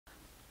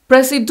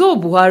Presido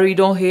Buhari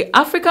don hail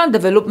African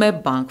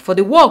Development Bank for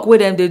the work wey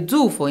dem dey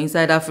do for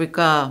inside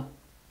Africa.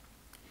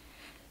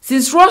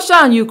 Since Russia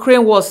and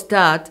Ukraine war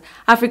start,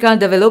 African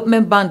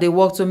Development Bank dey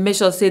work to make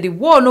sure say the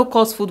war no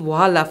cause food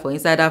wahala for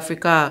inside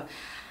Africa.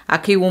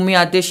 Akiwumi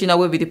Adesina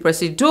wey be the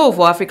Presido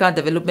for African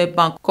Development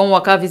Bank come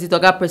waka visit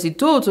Oga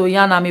Presido to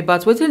yarn am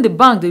about wetin the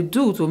bank dey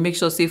do to make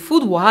sure say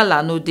food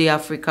wahala no dey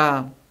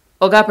Africa.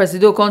 Oga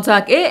Presido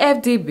contact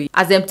AFDB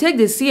as dem take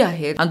dey see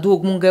ahead and do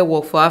ogbonge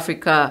work for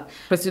Africa.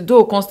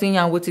 Presido come still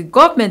yarn wetin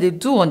government dey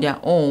do on their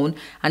own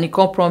and he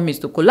come promise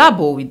to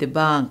collaborate with the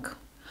bank.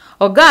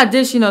 Oga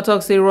Adesina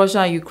talk say Russia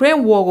and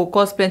Ukraine war go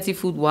cause plenty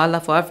food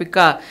wahala for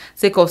Africa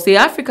sake of say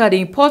Africa dey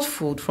import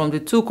food from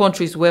the two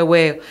countries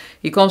well.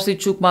 He come still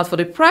chook mouth for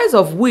the price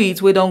of wheat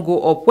wey don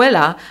go up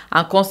wella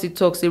and come still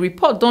talk say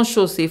report don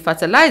show say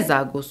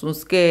fertilizer go soon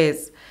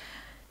scarce.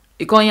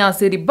 He come yarn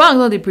say the bank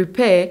don dey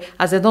prepare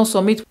as dem don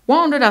submit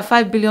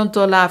 $105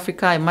 billion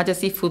Africa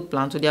emergency food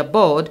plan to their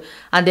board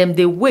and dem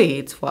dey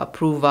wait for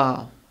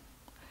approval.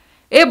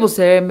 Ebo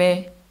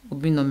Sereme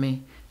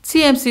Obinome,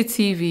 TMC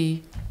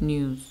TV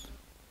News.